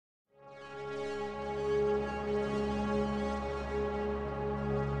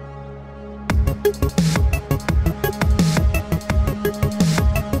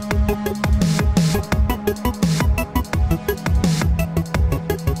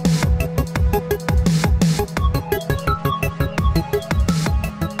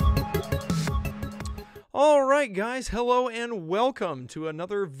Alright guys, hello and welcome to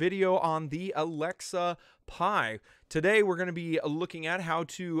another video on the AlexaPi. Today we're going to be looking at how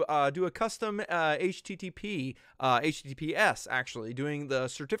to do a custom HTTPS actually, doing the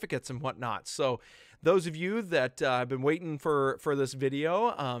certificates and whatnot. So those of you that have been waiting for this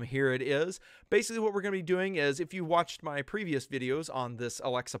video, here it is. Basically what we're going to be doing is, if you watched my previous videos on this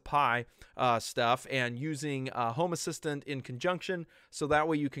AlexaPi stuff and using Home Assistant in conjunction, so that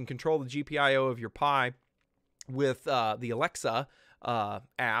way you can control the GPIO of your Pi with the Alexa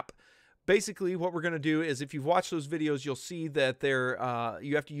app. Basically what we're going to do is, if you've watched those videos, you'll see that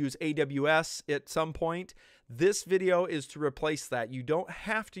you have to use AWS at some point. This video is to replace that. You don't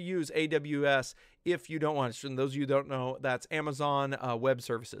have to use AWS if you don't want to. And those of you who don't know, that's Amazon Web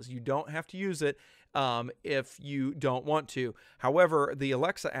Services. You don't have to use it if you don't want to. However, the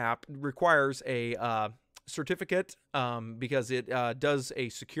Alexa app requires a certificate because it does a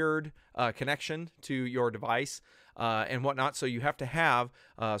secured connection to your device and whatnot, so you have to have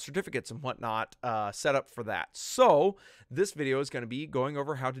certificates and whatnot set up for that. So this video is going to be going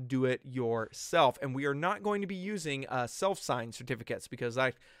over how to do it yourself, and we are not going to be using self-signed certificates, because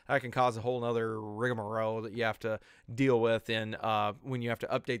that can cause a whole nother rigmarole that you have to deal with in when you have to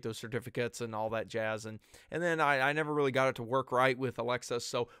update those certificates and all that jazz. And then I never really got it to work right with Alexa,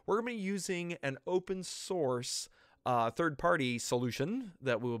 so we're going to be using an open source third-party solution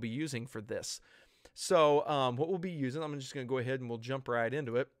that we will be using for this. So what we'll be using, I'm just going to go ahead and we'll jump right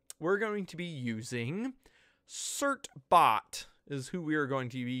into it. We're going to be using Certbot is who we are going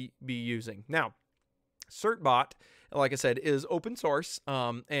to be using. Now, Certbot, like I said, is open source,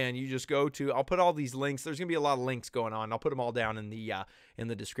 and you just go to, I'll put all these links. There's going to be a lot of links going on. I'll put them all down in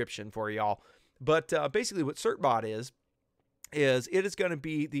the description for y'all. But basically what Certbot is it is going to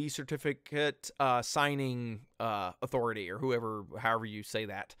be the certificate signing authority, or however you say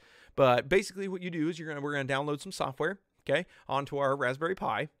that. But basically what you do is we're going to download some software, okay, onto our Raspberry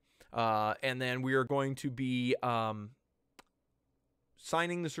Pi, and then we are going to be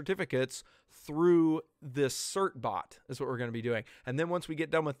signing the certificates through this Certbot is what we're going to be doing. And then once we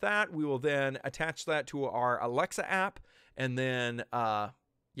get done with that, we will then attach that to our Alexa app, and then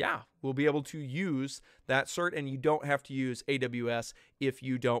yeah, we'll be able to use that cert, and you don't have to use AWS if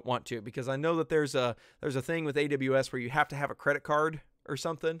you don't want to, because I know that there's a thing with AWS where you have to have a credit card or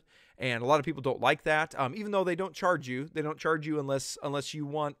something, and a lot of people don't like that. Even though they don't charge you, unless you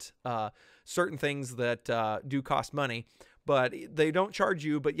want certain things that do cost money, but they don't charge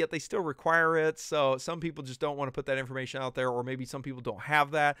you, but yet they still require it. So some people just don't want to put that information out there, or maybe some people don't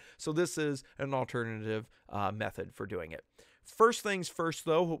have that. So this is an alternative method for doing it. First things first,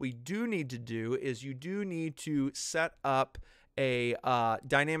 though, what we do need to do is you do need to set up a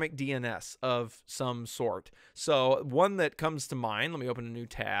dynamic DNS of some sort. So one that comes to mind, let me open a new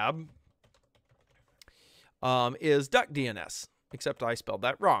tab, is DuckDNS, except I spelled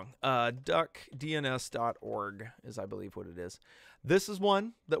that wrong. Duckdns.org is, I believe, what it is. This is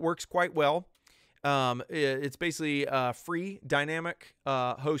one that works quite well. It's basically free dynamic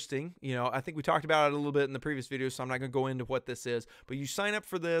hosting. You know, I think we talked about it a little bit in the previous video, so I'm not going to go into what this is, but you sign up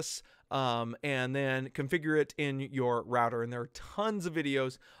for this and then configure it in your router, and there are tons of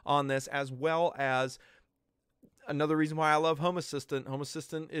videos on this, as well as another reason why I love Home Assistant. Home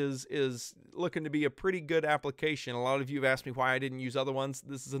Assistant is looking to be a pretty good application. A lot of you have asked me why I didn't use other ones.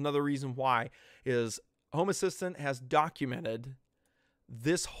 This is another reason why, is Home Assistant has documented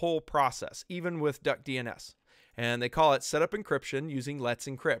this whole process, even with DuckDNS, and they call it setup encryption using Let's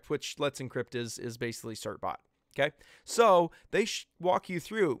Encrypt, which Let's Encrypt is basically Certbot. Okay, so they walk you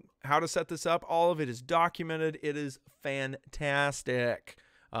through how to set this up. All of it is documented. It is fantastic,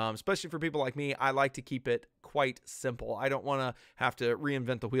 especially for people like me. I like to keep it quite simple. I don't want to have to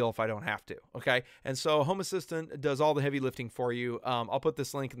reinvent the wheel if I don't have to. Okay, and so Home Assistant does all the heavy lifting for you. I'll put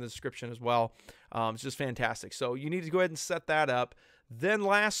this link in the description as well. It's just fantastic. So you need to go ahead and set that up. Then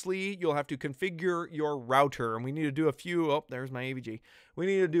lastly, you'll have to configure your router, and we need to do a few, oh, there's my AVG. We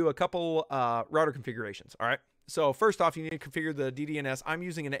need to do a couple router configurations, all right? So first off, you need to configure the DDNS. I'm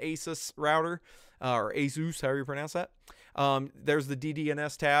using an ASUS router, or ASUS, however you pronounce that. There's the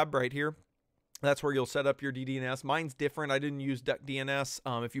DDNS tab right here. That's where you'll set up your DDNS. Mine's different. I didn't use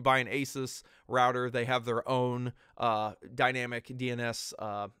DuckDNS. If you buy an ASUS router, they have their own dynamic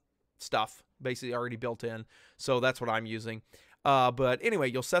DNS stuff basically already built in. So that's what I'm using. But anyway,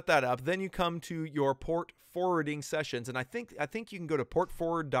 you'll set that up. Then you come to your port forwarding sessions, and I think you can go to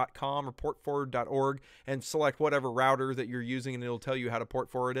portforward.com or portforward.org and select whatever router that you're using, and it'll tell you how to port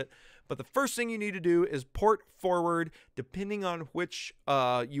forward it. But the first thing you need to do is port forward, depending on which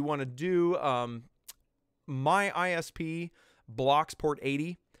you want to do. My ISP blocks port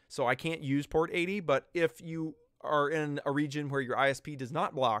 80, so I can't use port 80. But if you are in a region where your ISP does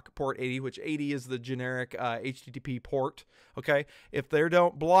not block port 80, which 80 is the generic HTTP port, okay? If they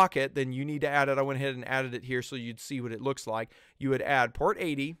don't block it, then you need to add it. I went ahead and added it here so you'd see what it looks like. You would add port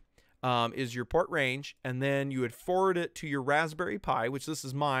 80 is your port range, and then you would forward it to your Raspberry Pi, which this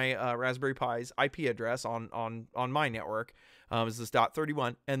is my Raspberry Pi's IP address on my network, is this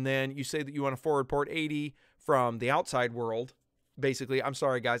 .31, and then you say that you want to forward port 80 from the outside world. Basically, I'm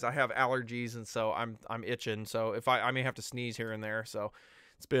sorry guys, I have allergies, and so I'm itching, so if I may have to sneeze here and there. So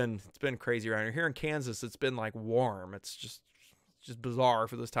it's been crazy around here. Here in Kansas, it's been like warm. It's just bizarre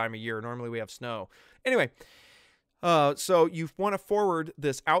for this time of year. Normally we have snow. Anyway, so you want to forward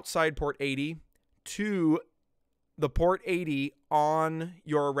this outside port 80 to the port 80 on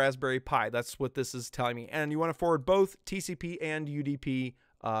your Raspberry Pi. That's what this is telling me. And you want to forward both TCP and UDP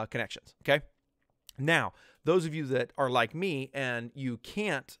connections, okay? Now, those of you that are like me and you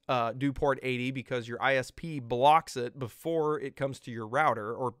can't do port 80 because your ISP blocks it before it comes to your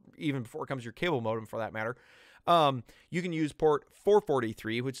router, or even before it comes to your cable modem for that matter, you can use port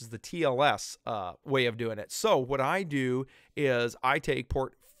 443, which is the TLS way of doing it. So what I do is I take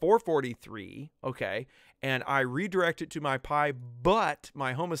port 443, okay, and I redirect it to my Pi, but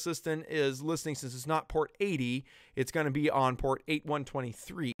my Home Assistant is listening, since it's not port 80, it's going to be on port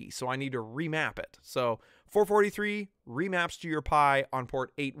 8123, so I need to remap it. So 443 remaps to your Pi on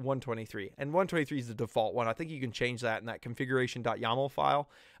port 8123, and 123 is the default one. I think you can change that in that configuration.yaml file.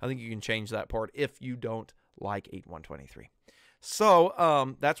 I think you can change that port if you don't like 8123.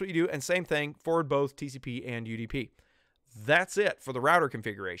 So that's what you do, and same thing, forward both TCP and UDP. That's it for the router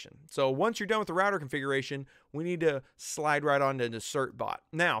configuration. So once you're done with the router configuration, we need to slide right on into Certbot.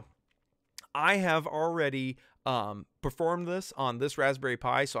 Now, I have already performed this on this Raspberry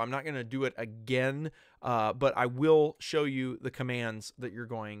Pi, so I'm not going to do it again, but I will show you the commands that you're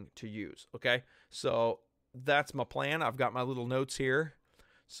going to use, okay? So that's my plan. I've got my little notes here.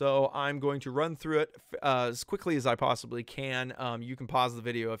 So I'm going to run through it as quickly as I possibly can. You can pause the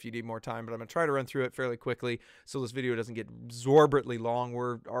video if you need more time, but I'm going to try to run through it fairly quickly so this video doesn't get exorbitantly long.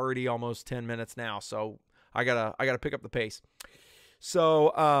 We're already almost 10 minutes now, so I gotta pick up the pace.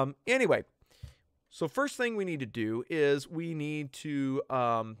 So anyway, so first thing we need to do is we need to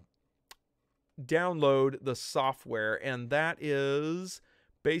download the software, and that is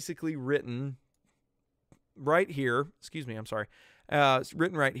basically written right here. Excuse me, I'm sorry. It's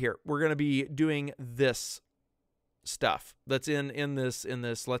written right here. We're going to be doing this stuff that's in this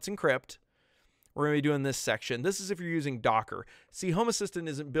Let's Encrypt. We're going to be doing this section. This is if you're using Docker. See, Home Assistant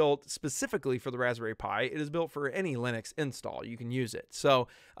isn't built specifically for the Raspberry Pi. It is built for any Linux install. You can use it. So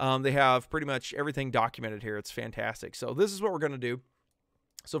they have pretty much everything documented here. It's fantastic. So this is what we're going to do.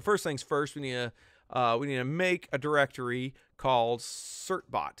 So first things first, we need to make a directory called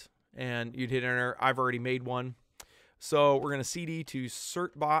Certbot, and you'd hit enter. I've already made one. So we're going to cd to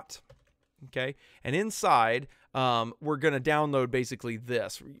Certbot, okay? And inside, we're going to download basically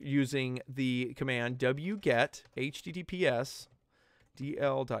this using the command wget HTTPS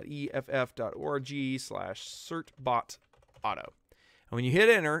dl.eff.org/certbot-auto. And when you hit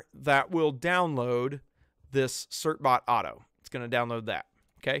enter, that will download this Certbot auto. It's going to download that,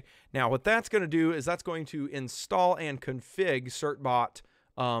 okay? Now, what that's going to do is that's going to install and config Certbot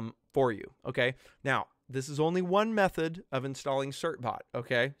for you, okay? Now, this is only one method of installing Certbot,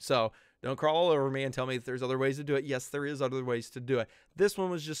 okay? So don't crawl all over me and tell me that there's other ways to do it. Yes, there is other ways to do it. This one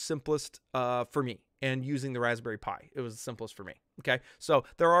was just simplest for me, and using the Raspberry Pi. It was the simplest for me, okay? So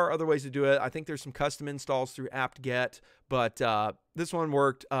there are other ways to do it. I think there's some custom installs through apt-get, but this one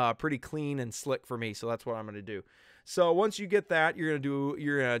worked pretty clean and slick for me, so that's what I'm going to do. So once you get that, you're going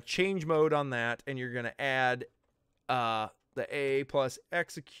to change mode on that, and you're going to add the A plus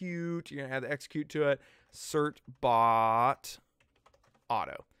execute. You're going to add the execute to it. Certbot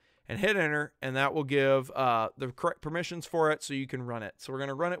auto, and hit enter, and that will give the correct permissions for it so you can run it. So we're going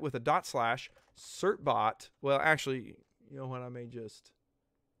to run it with a /certbot. Well, actually, you know what, I may just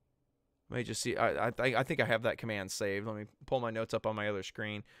see. I think I have that command saved. Let me pull my notes up on my other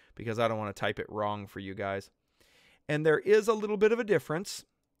screen because I don't want to type it wrong for you guys. And there is a little bit of a difference,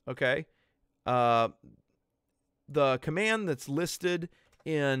 okay? The command that's listed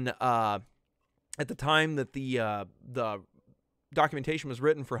in at the time that the documentation was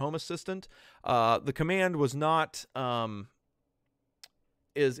written for Home Assistant, the command was not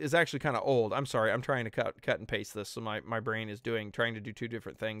is actually kind of old. I'm sorry, I'm trying to cut and paste this, so my brain is trying to do two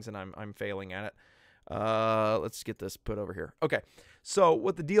different things, and I'm failing at it. Let's get this put over here. Okay, so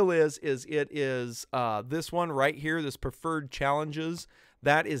what the deal is it is this one right here, this preferred challenges,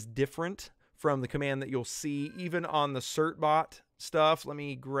 that is different from the command that you'll see even on the Certbot stuff. Let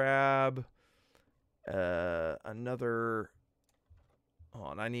me grab another. Hold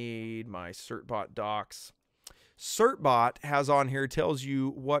on, I need my Certbot docs. Certbot has on here, tells you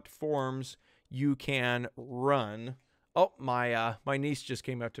what forms you can run. Oh, my niece just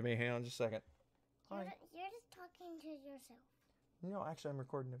came up to me. Hang on just a second. Hi. You're just talking to yourself. No, actually, I'm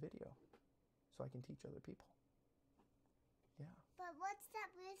recording a video so I can teach other people. Yeah. But what's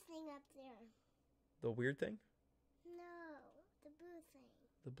that blue thing up there? The weird thing? No, the blue thing.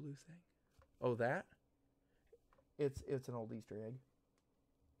 The blue thing? Oh, that? It's an old Easter egg.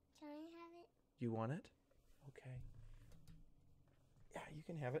 Can I have it? You want it? Okay. Yeah, you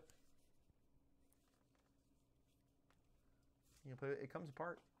can have it. You can put it. It comes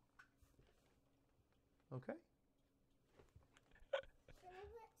apart. Okay. Can I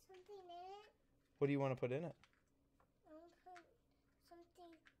put something in it? What do you want to put in it? I want to put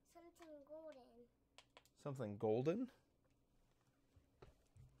something golden. Something golden?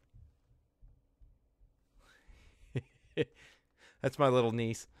 That's my little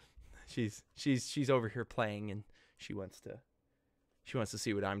niece. She's over here playing, and she wants to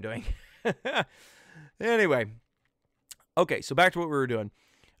see what I'm doing. Anyway, okay, so back to what we were doing.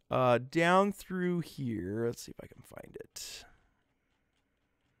 Down through here, let's see if I can find it.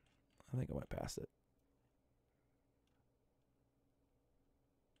 I think I went past it.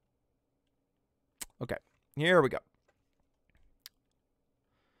 Okay, here we go.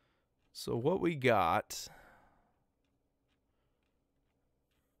 So what we got.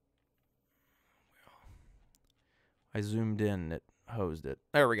 I zoomed in, it hosed it.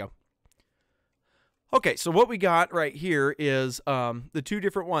 There we go. Okay, so what we got right here is the two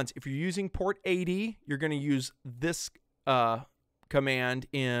different ones. If you're using port 80, you're going to use this command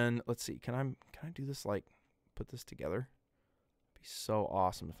in, let's see, can I do this, like, put this together? It'd be so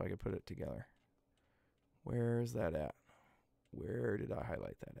awesome if I could put it together. Where's that at? Where did I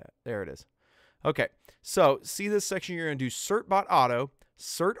highlight that at? There it is. Okay, so see this section, you're going to do Certbot auto,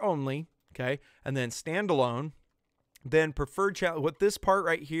 cert only, okay, and then standalone. Then preferred channel. What this part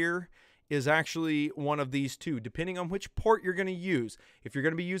right here is actually one of these two, depending on which port you're going to use. If you're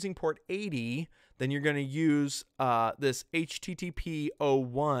going to be using port 80, then you're going to use this HTTP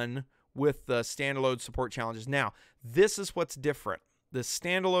 01 with the standalone support challenges. Now, this is what's different. The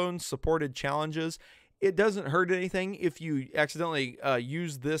standalone supported challenges, it doesn't hurt anything if you accidentally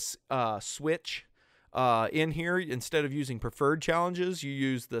use this switch in here. Instead of using preferred challenges, you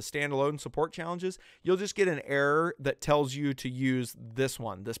use the standalone support challenges. You'll just get an error that tells you to use this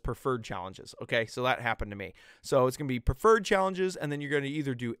one, this preferred challenges. Okay, so that happened to me. So it's going to be preferred challenges, and then you're going to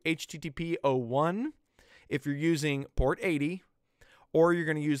either do HTTP 01 if you're using port 80, or you're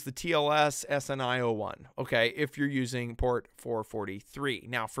going to use the TLS SNI 01, okay, if you're using port 443.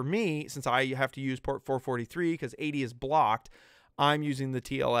 Now, for me, since I have to use port 443 because 80 is blocked, I'm using the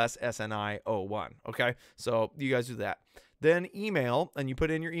TLS SNI 01, okay? So you guys do that. Then email, and you put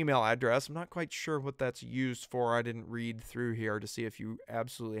in your email address. I'm not quite sure what that's used for. I didn't read through here to see if you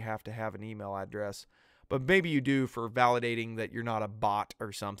absolutely have to have an email address, but maybe you do for validating that you're not a bot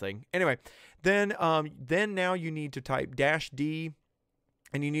or something. Anyway, then now you need to type -D,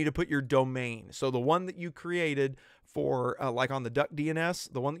 and you need to put your domain. So the one that you created for, like on the Duck DNS,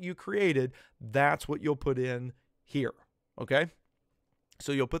 the one that you created, that's what you'll put in here, okay?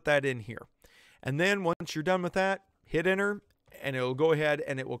 So you'll put that in here. And then once you're done with that, hit enter, and it'll go ahead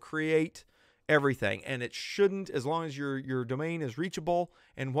and it will create everything. And it shouldn't, as long as your domain is reachable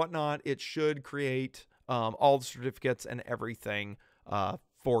and whatnot, it should create all the certificates and everything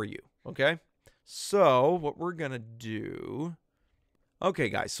for you, okay? So what we're going to do... Okay,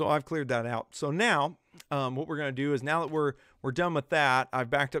 guys, so I've cleared that out. So now what we're going to do is, now that we're done with that, I've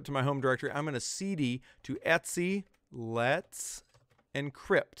backed up to my home directory. I'm going to CD to Etsy Let's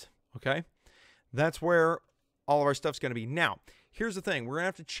Encrypt, okay? That's where all of our stuff's going to be. Now, here's the thing. We're going to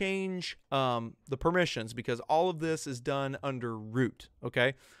have to change the permissions because all of this is done under root,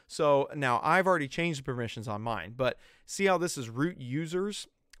 okay? So now I've already changed the permissions on mine, but see how this is root users?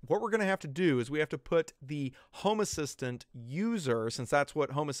 What we're going to have to do is we have to put the Home Assistant user, since that's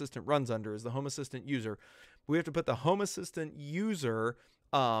what Home Assistant runs under, is the Home Assistant user. We have to put the Home Assistant user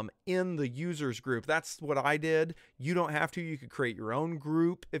in the users group. That's what I did. You don't have to. You could create your own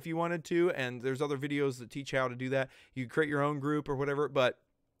group if you wanted to, and there's other videos that teach how to do that. You could create your own group or whatever, but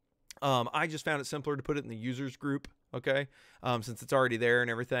I just found it simpler to put it in the users group, okay, since it's already there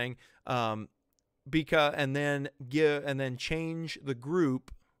and everything. And then change the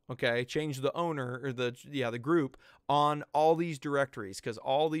group. Okay, change the owner or the group on all these directories, because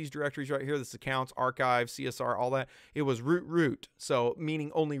all these directories right here, this accounts, archive, CSR, all that, it was root. So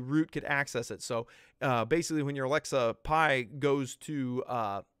meaning only root could access it. So basically when your AlexaPi goes to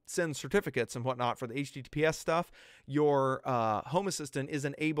send certificates and whatnot for the HTTPS stuff, your Home Assistant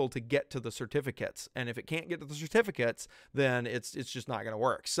isn't able to get to the certificates. And if it can't get to the certificates, then it's just not going to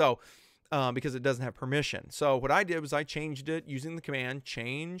work. So because it doesn't have permission. So what I did was I changed it using the command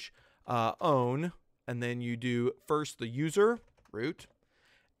change own, and then you do first the user root,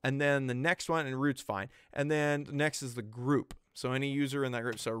 and then the next one, and root's fine, and then the next is the group. So any user in that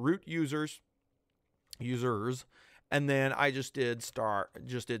group. So root users, and then I just did star,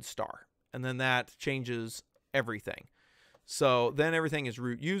 and then that changes everything. So then everything is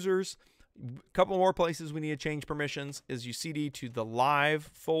root users. A couple more places we need to change permissions is you cd to the live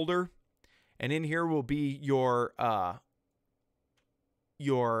folder, and in here will be your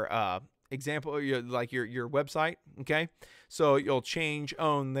example, like your website. Okay, so you'll change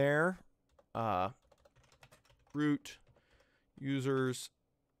own there, root users,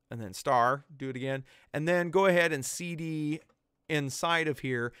 and then star, do it again, and then go ahead and cd inside of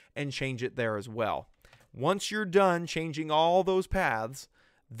here and change it there as well. Once you're done changing all those paths,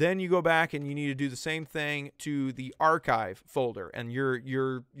 then you go back and you need to do the same thing to the archive folder, and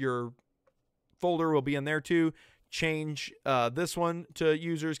your folder will be in there too. Change this one to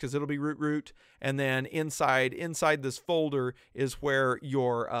users because it'll be root, and then inside this folder is where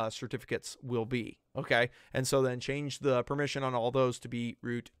your certificates will be. Okay, and so then change the permission on all those to be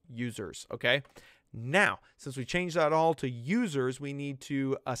root users. Okay, now since we changed that all to users, we need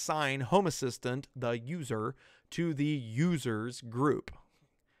to assign Home Assistant, the user, to the users group.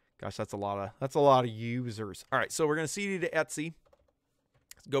 Gosh, that's a lot of users. All right, so we're going to cd to Etsy.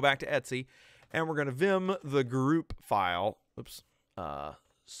 Let's go back to Etsy. And we're going to vim the group file. Oops.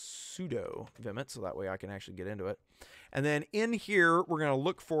 Sudo vim it, so that way I can actually get into it. And then in here, we're going to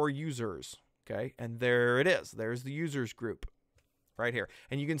look for users. Okay. And there it is. There's the users group right here.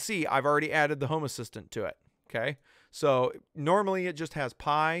 And you can see I've already added the Home Assistant to it. Okay. So normally it just has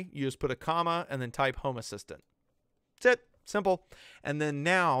pi. You just put a comma and then type Home Assistant. That's it. Simple. And then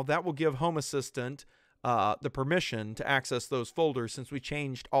now that will give Home Assistant the permission to access those folders, since we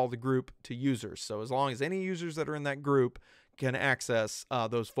changed all the group to users. So as long as any users that are in that group can access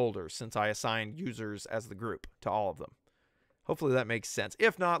those folders, since I assigned users as the group to all of them. Hopefully that makes sense.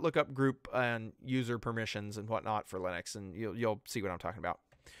 If not, look up group and user permissions and whatnot for Linux, and you'll see what I'm talking about.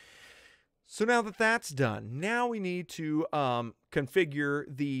 So now that that's done, now we need to configure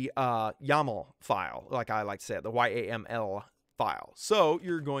the YAML file, like I like to say it, the YAML file. So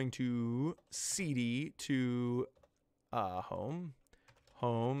you're going to cd to home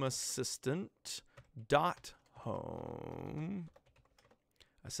assistant dot home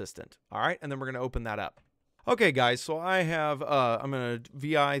assistant. All right, and then we're going to open that up. Okay, guys, so I have I'm going to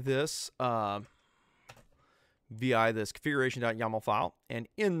vi this configuration.yaml file, and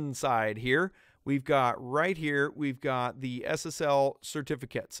inside here we've got the SSL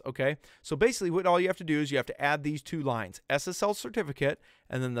certificates. Okay, so basically what all you have to do is you have to add these two lines, SSL certificate,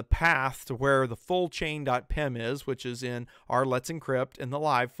 and then the path to where the full chain.pem is, which is in our Let's Encrypt in the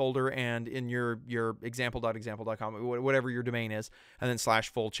live folder and in your example.example.com, whatever your domain is, and then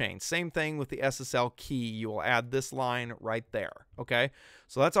 /full chain. Same thing with the SSL key. You will add this line right there. Okay,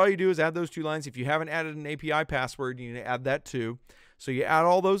 so that's all you do is add those two lines. If you haven't added an API password, you need to add that too. So you add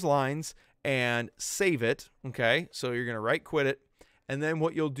all those lines and save it. Okay, so you're going to right quit it, and then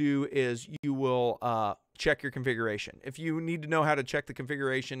what you'll do is you will check your configuration. If you need to know how to check the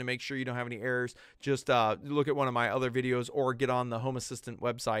configuration to make sure you don't have any errors, just look at one of my other videos or get on the Home Assistant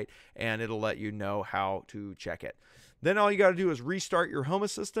website and it'll let you know how to check it. Then all you got to do is restart your Home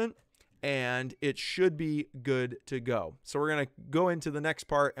Assistant and it should be good to go. So we're going to go into the next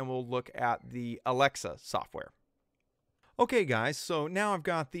part and we'll look at the Alexa software. Okay, guys, so now I've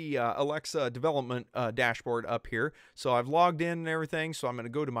got the Alexa development dashboard up here. So I've logged in and everything. So I'm going to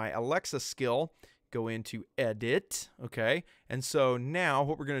go to my Alexa skill, go into edit. Okay, and so now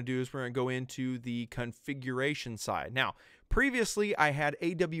what we're going to do is we're going to go into the configuration side. Now, previously I had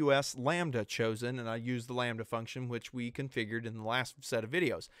AWS Lambda chosen, and I used the Lambda function, which we configured in the last set of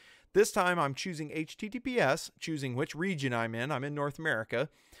videos. This time I'm choosing HTTPS, choosing which region I'm in. I'm in North America.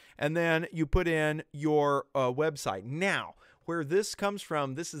 And then you put in your website. Now, where this comes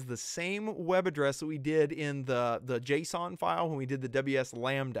from, this is the same web address that we did in the JSON file when we did the WS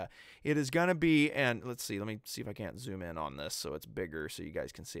Lambda. It is going to be, and let's see, let me see if I can't zoom in on this so it's bigger so you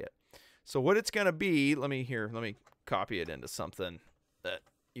guys can see it. So what it's going to be, let me copy it into something that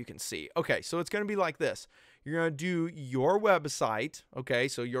you can see. Okay, so it's going to be like this. You're going to do your website, okay,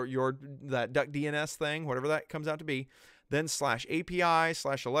 so that DuckDNS thing, whatever that comes out to be, then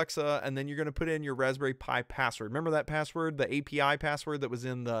 /API/Alexa, and then you're going to put in your Raspberry Pi password. Remember that password, the API password that was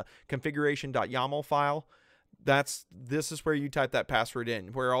in the configuration.yaml file? this is where you type that password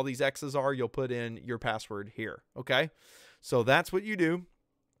in. Where all these X's are, you'll put in your password here. Okay, so that's what you do.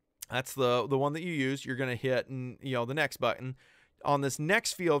 That's the one that you use. You're going to hit the next button. On this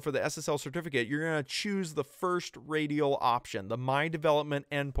next field for the SSL certificate, you're going to choose the first radial option. The My Development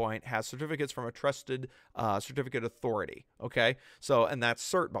endpoint has certificates from a trusted certificate authority. Okay, so and that's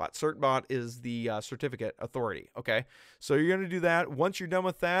Certbot. Certbot is the certificate authority. Okay, so you're going to do that. Once you're done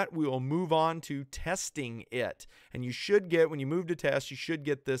with that, we will move on to testing it. And you should get, when you move to test, you should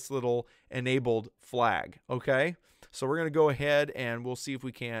get this little enabled flag. Okay. So we're going to go ahead and we'll see if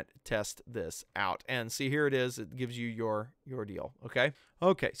we can't test this out. And see, here it is. It gives you your deal. Okay.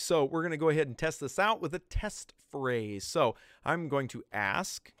 Okay. So we're going to go ahead and test this out with a test phrase. So I'm going to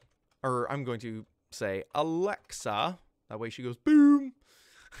ask, or I'm going to say, Alexa. That way she goes, boom.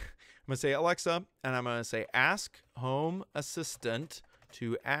 I'm going to say, Alexa, and I'm going to say, ask Home Assistant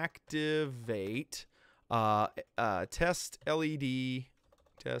to activate test LED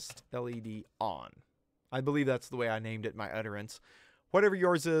on. I believe that's the way I named it in my utterance. Whatever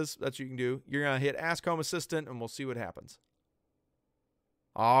yours is, that's what you can do. You're going to hit Ask Home Assistant, and we'll see what happens.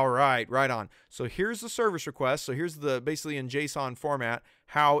 All right, right on. So here's the service request. So here's the, basically in JSON format,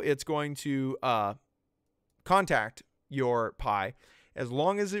 how it's going to contact your Pi. As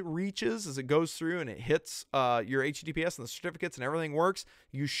long as it reaches, as it goes through and it hits your HTTPS and the certificates and everything works,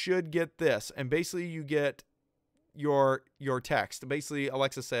 you should get this. And basically you get your text. Basically,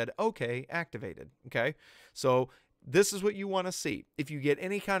 Alexa said, okay, activated. Okay, so this is what you want to see. If you get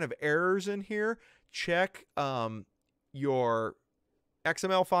any kind of errors in here, check your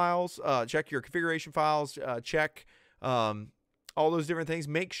XML files, check your configuration files, check all those different things.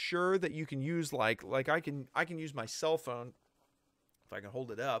 Make sure that you can use like I can use my cell phone. If I can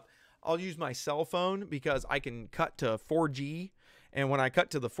hold it up, I'll use my cell phone because I can cut to 4G. And when I cut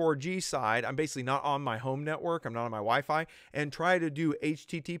to the 4G side, I'm basically not on my home network. I'm not on my Wi-Fi, and try to do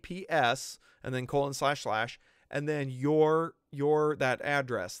HTTPS and then : / and then that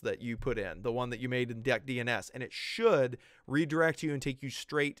address that you put in, the one that you made in DNS, and it should redirect you and take you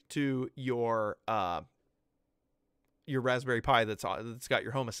straight to your Raspberry Pi that's got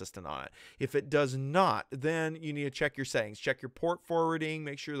your Home Assistant on it. If it does not, then you need to check your settings. Check your port forwarding.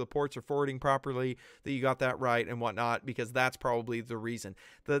 Make sure the ports are forwarding properly, that you got that right and whatnot, because that's probably the reason.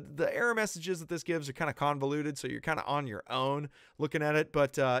 The error messages that this gives are kind of convoluted, so you're kind of on your own looking at it.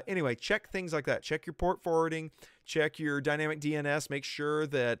 But anyway, check things like that. Check your port forwarding. Check your dynamic DNS. Make sure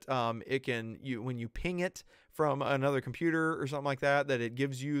that when you ping it from another computer or something like that, that it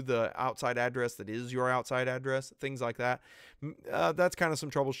gives you the outside address that is your outside address, things like that. That's kind of some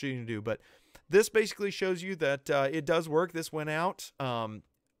troubleshooting to do, but this basically shows you that it does work. This went out,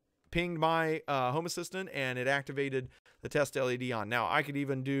 pinged my Home Assistant, and it activated the test LED on. Now I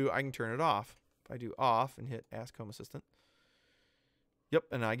can turn it off. If I do off and hit Ask Home Assistant. Yep,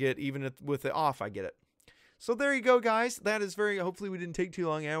 and I get, even with the off, I get it. So there you go, guys. That is hopefully we didn't take too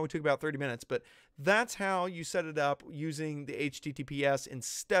long. We took about 30 minutes, but that's how you set it up using the HTTPS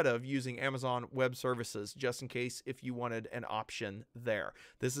instead of using Amazon Web Services, just in case if you wanted an option there.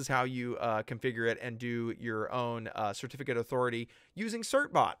 This is how you configure it and do your own certificate authority using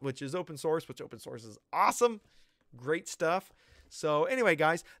Certbot, which is open source, which open source is awesome. Great stuff. So anyway,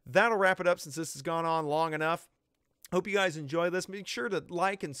 guys, that'll wrap it up since this has gone on long enough. Hope you guys enjoy this. Make sure to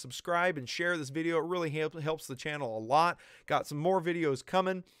like and subscribe and share this video. It really helps the channel a lot. Got some more videos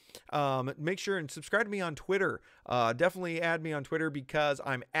coming. Make sure and subscribe to me on Twitter. Definitely add me on Twitter because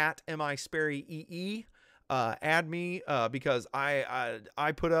I'm at misperryee. Add me because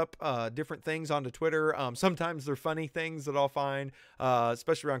I put up different things onto Twitter. Sometimes they're funny things that I'll find,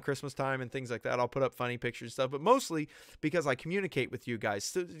 especially around Christmas time and things like that. I'll put up funny pictures and stuff, but mostly because I communicate with you guys.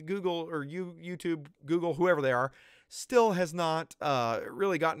 So Google or YouTube, Google, whoever they are, still has not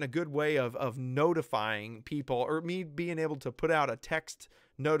really gotten a good way of notifying people, or me being able to put out a text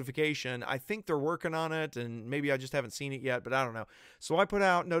notification. I think they're working on it, and maybe I just haven't seen it yet, but I don't know. So I put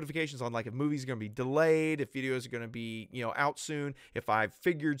out notifications on, like, if movies are going to be delayed, if videos are going to be, out soon, if I've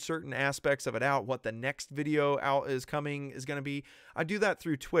figured certain aspects of it out, what the next video out is coming is going to be. I do that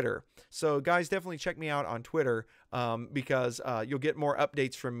through Twitter. So guys, definitely check me out on Twitter because you'll get more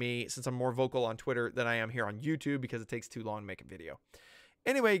updates from me, since I'm more vocal on Twitter than I am here on YouTube, because it takes too long to make a video.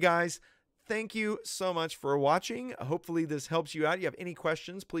 Anyway, guys, thank you so much for watching. Hopefully this helps you out. If you have any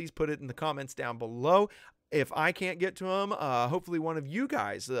questions, please put it in the comments down below. If I can't get to them, hopefully one of you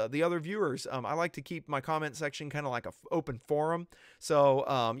guys, the other viewers, I like to keep my comment section kind of like an open forum.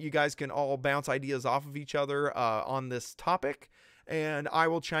 So you guys can all bounce ideas off of each other on this topic. and I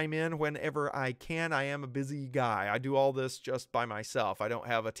will chime in whenever I can. I am a busy guy. I do all this just by myself. I don't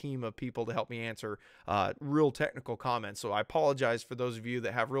have a team of people to help me answer real technical comments. So I apologize for those of you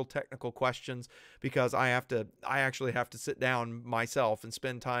that have real technical questions, because I actually have to sit down myself and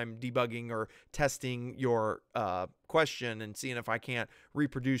spend time debugging or testing your question and seeing if I can't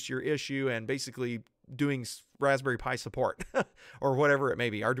reproduce your issue, and basically doing Raspberry Pi support or whatever it may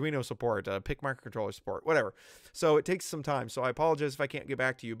be, Arduino support, PIC microcontroller support, whatever. So it takes some time. So I apologize if I can't get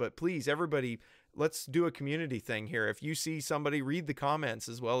back to you, but please, everybody, let's do a community thing here. If you see somebody, read the comments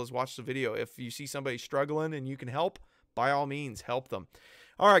as well as watch the video. If you see somebody struggling and you can help, by all means, help them.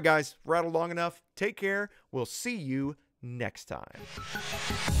 All right, guys, rattled long enough. Take care. We'll see you next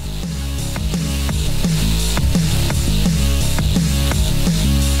time.